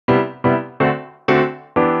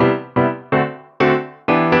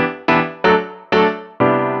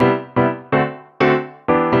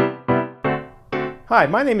Hi,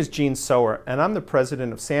 my name is Gene Sower, and I'm the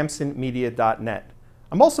president of SamsonMedia.net.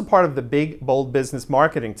 I'm also part of the Big Bold Business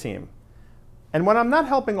marketing team. And when I'm not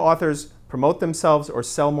helping authors promote themselves or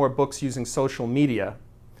sell more books using social media,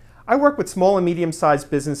 I work with small and medium-sized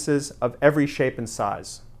businesses of every shape and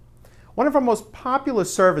size. One of our most popular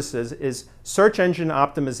services is search engine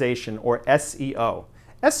optimization, or SEO.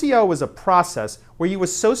 SEO is a process where you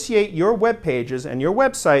associate your web pages and your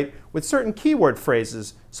website with certain keyword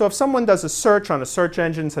phrases. So if someone does a search on a search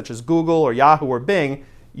engine such as Google or Yahoo or Bing,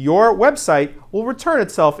 your website will return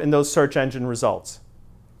itself in those search engine results.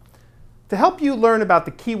 To help you learn about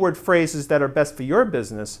the keyword phrases that are best for your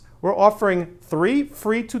business, we're offering 3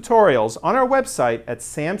 free tutorials on our website at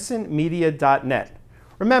SamsonMedia.net.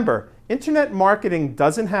 Remember, internet marketing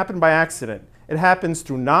doesn't happen by accident. It happens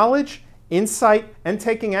through knowledge, insight, and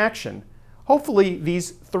taking action. Hopefully,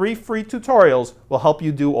 these 3 free tutorials will help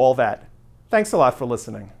you do all that. Thanks a lot for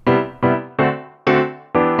listening.